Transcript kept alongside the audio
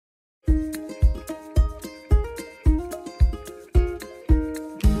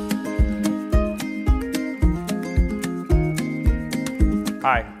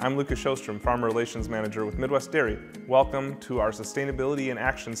Hi, I'm Lucas Sjostrom, Farmer Relations Manager with Midwest Dairy. Welcome to our Sustainability in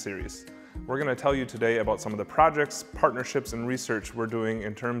Action series. We're going to tell you today about some of the projects, partnerships, and research we're doing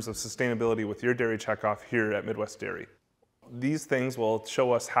in terms of sustainability with your dairy checkoff here at Midwest Dairy. These things will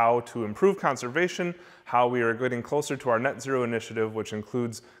show us how to improve conservation, how we are getting closer to our net zero initiative, which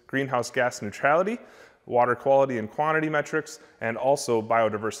includes greenhouse gas neutrality, water quality and quantity metrics, and also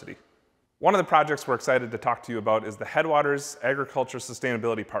biodiversity. One of the projects we're excited to talk to you about is the Headwaters Agriculture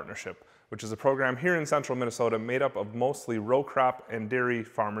Sustainability Partnership, which is a program here in central Minnesota made up of mostly row crop and dairy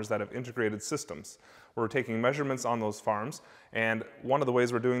farmers that have integrated systems. We're taking measurements on those farms, and one of the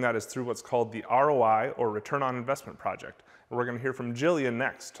ways we're doing that is through what's called the ROI, or Return on Investment Project. We're going to hear from Jillian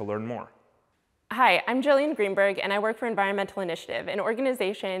next to learn more. Hi, I'm Jillian Greenberg, and I work for Environmental Initiative, an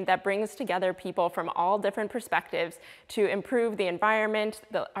organization that brings together people from all different perspectives to improve the environment,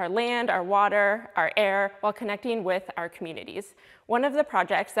 our land, our water, our air, while connecting with our communities. One of the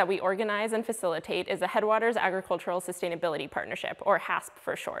projects that we organize and facilitate is the Headwaters Agricultural Sustainability Partnership, or HASP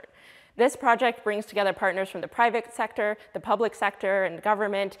for short. This project brings together partners from the private sector, the public sector, and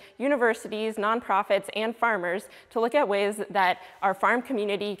government, universities, nonprofits, and farmers to look at ways that our farm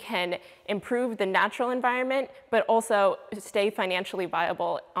community can improve the natural environment, but also stay financially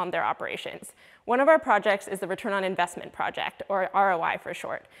viable on their operations. One of our projects is the Return on Investment Project, or ROI for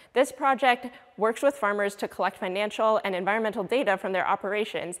short. This project works with farmers to collect financial and environmental data from their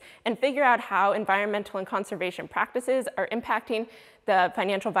operations and figure out how environmental and conservation practices are impacting the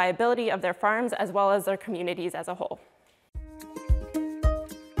financial viability of their farms as well as their communities as a whole.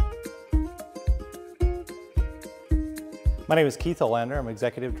 My name is Keith Olander. I'm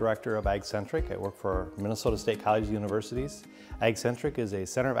Executive Director of AgCentric. I work for Minnesota State College Universities. AgCentric is a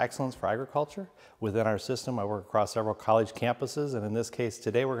center of excellence for agriculture. Within our system, I work across several college campuses, and in this case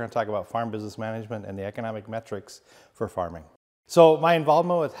today we're going to talk about farm business management and the economic metrics for farming. So my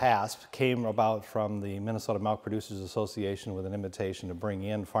involvement with HASP came about from the Minnesota Milk Producers Association with an invitation to bring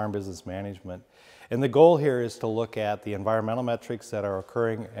in farm business management. And the goal here is to look at the environmental metrics that are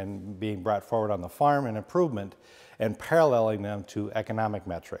occurring and being brought forward on the farm and improvement, and paralleling them to economic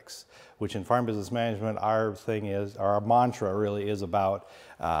metrics, which in farm business management, our mantra really is about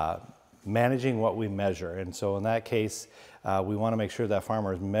managing what we measure. And so in that case, we want to make sure that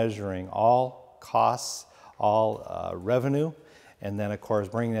farmer is measuring all costs, all revenue, and then of course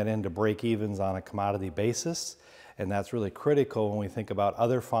bringing that into break-evens on a commodity basis. And that's really critical when we think about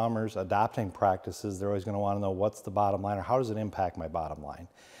other farmers adopting practices. They're always going to want to know what's the bottom line, or how does it impact my bottom line.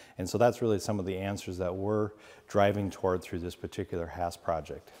 And so that's really some of the answers that we're driving toward through this particular HASP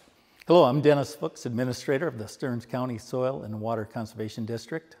project. Hello, I'm Dennis Fuchs, Administrator of the Stearns County Soil and Water Conservation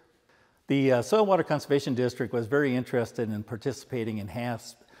District. The Soil Water Conservation District was very interested in participating in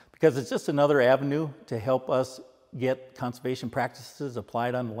HASP because it's just another avenue to help us get conservation practices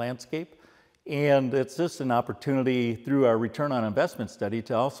applied on the landscape. And it's just an opportunity through our return on investment study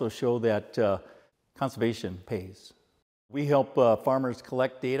to also show that conservation pays. We help farmers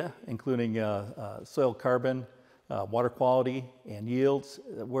collect data, including soil carbon, water quality, and yields,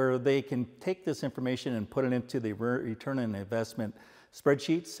 where they can take this information and put it into the return on investment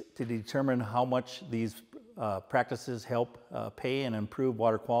spreadsheets to determine how much these practices help pay and improve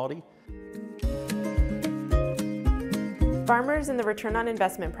water quality. Farmers in the Return on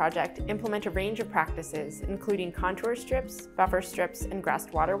Investment Project implement a range of practices, including contour strips, buffer strips, and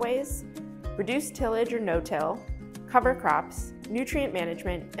grassed waterways, reduced tillage or no-till, cover crops, nutrient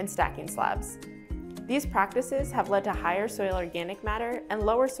management, and stacking slabs. These practices have led to higher soil organic matter and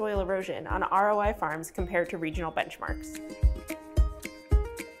lower soil erosion on ROI farms compared to regional benchmarks.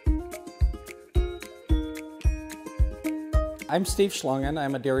 I'm Steve Schlungen.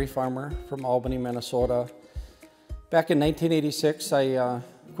 I'm a dairy farmer from Albany, Minnesota. Back in 1986, I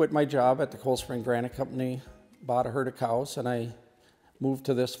quit my job at the Cold Spring Granite Company, bought a herd of cows, and I moved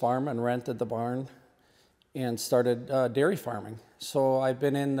to this farm and rented the barn and started dairy farming. So I've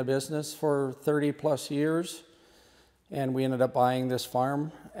been in the business for 30 plus years, and we ended up buying this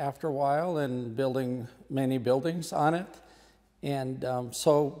farm after a while and building many buildings on it. And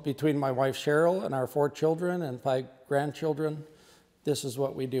so between my wife Cheryl and our 4 children and 5 grandchildren, this is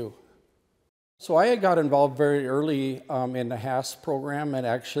what we do. So I got involved very early in the HASP program. It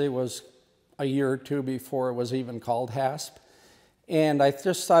actually was a year or two before it was even called HASP. And I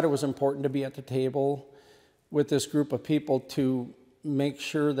just thought it was important to be at the table with this group of people to make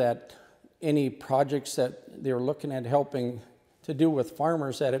sure that any projects that they were looking at helping to do with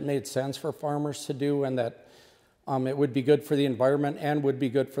farmers, that it made sense for farmers to do, and that it would be good for the environment and would be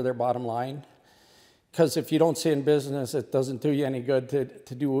good for their bottom line. Because if you don't stay in business, it doesn't do you any good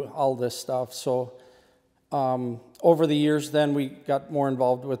to do all this stuff. So Over the years then we got more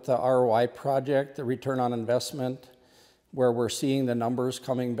involved with the ROI project, the return on investment, where we're seeing the numbers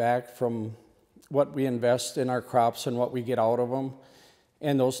coming back from what we invest in our crops and what we get out of them.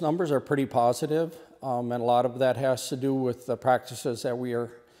 And those numbers are pretty positive, and a lot of that has to do with the practices that we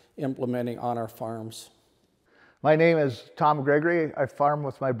are implementing on our farms. My name is Tom Gregory. I farm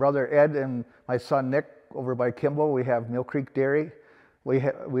with my brother Ed and my son Nick over by Kimball. We have Mill Creek Dairy. We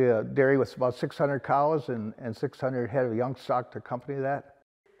dairy with about 600 cows and 600 head of young stock to accompany that.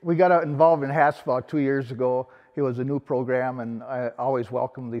 We got involved in HASP about 2 years ago. It was a new program, and I always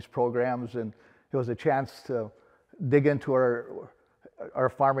welcome these programs, and it was a chance to dig into our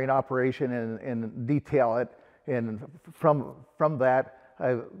farming operation and detail it. And from that,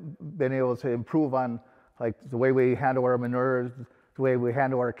 I've been able to improve on like the way we handle our manure, the way we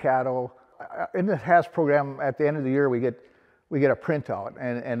handle our cattle. In the HASP program, at the end of the year, we get a printout,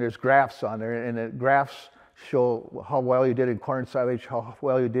 and there's graphs on there, and the graphs show how well you did in corn silage, how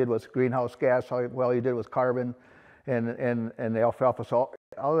well you did with greenhouse gas, how well you did with carbon, and the alfalfa. So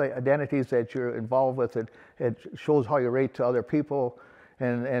all the identities that you're involved with, it shows how you rate to other people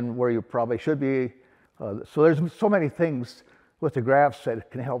and where you probably should be. So there's so many things with the graphs that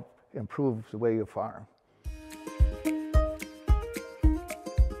can help improve the way you farm.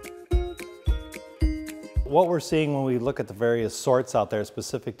 What we're seeing when we look at the various sorts out there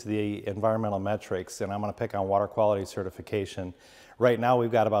specific to the environmental metrics, and I'm going to pick on water quality certification. Right now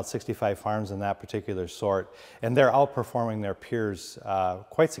we've got about 65 farms in that particular sort, and they're outperforming their peers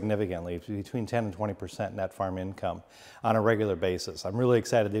quite significantly, between 10 and 20% net farm income on a regular basis. I'm really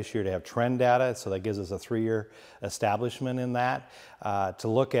excited this year to have trend data, so that gives us a 3-year establishment in that, to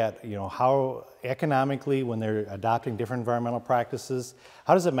look at how economically, when they're adopting different environmental practices,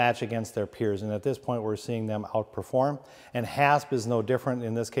 how does it match against their peers? And at this point we're seeing them outperform, and HASP is no different.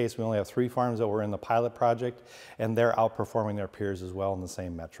 In this case we only have 3 farms that were in the pilot project, and they're outperforming their peers as well in the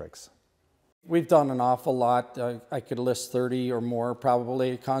same metrics. We've done an awful lot. I could list 30 or more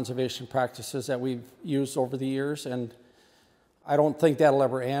probably conservation practices that we've used over the years, and I don't think that'll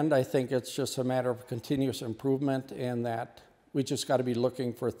ever end. I think it's just a matter of continuous improvement, and that we just got to be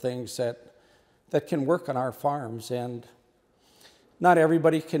looking for things that can work on our farms. And not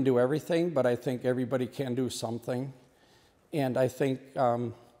everybody can do everything, but I think everybody can do something. And I think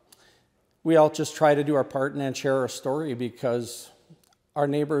we all just try to do our part and share our story, because our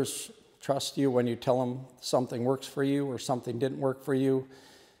neighbors trust you when you tell them something works for you or something didn't work for you.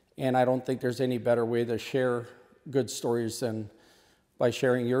 And I don't think there's any better way to share good stories than by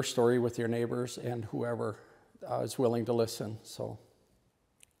sharing your story with your neighbors and whoever is willing to listen. So,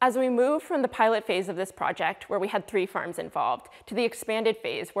 as we move from the pilot phase of this project, where we had 3 farms involved, to the expanded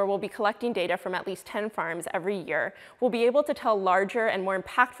phase, where we'll be collecting data from at least 10 farms every year, we'll be able to tell larger and more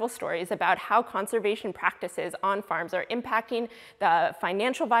impactful stories about how conservation practices on farms are impacting the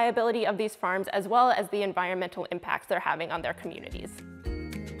financial viability of these farms, as well as the environmental impacts they're having on their communities.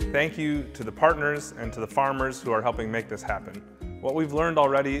 Thank you to the partners and to the farmers who are helping make this happen. What we've learned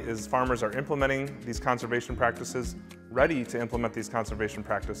already is farmers are implementing these conservation practices, ready to implement these conservation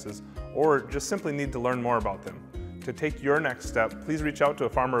practices, or just simply need to learn more about them. To take your next step, please reach out to a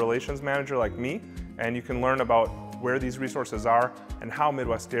farmer relations manager like me, and you can learn about where these resources are and how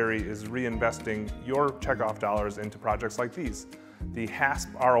Midwest Dairy is reinvesting your checkoff dollars into projects like these. The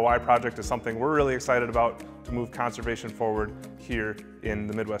HASP ROI project is something we're really excited about to move conservation forward here in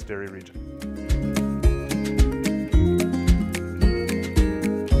the Midwest Dairy region.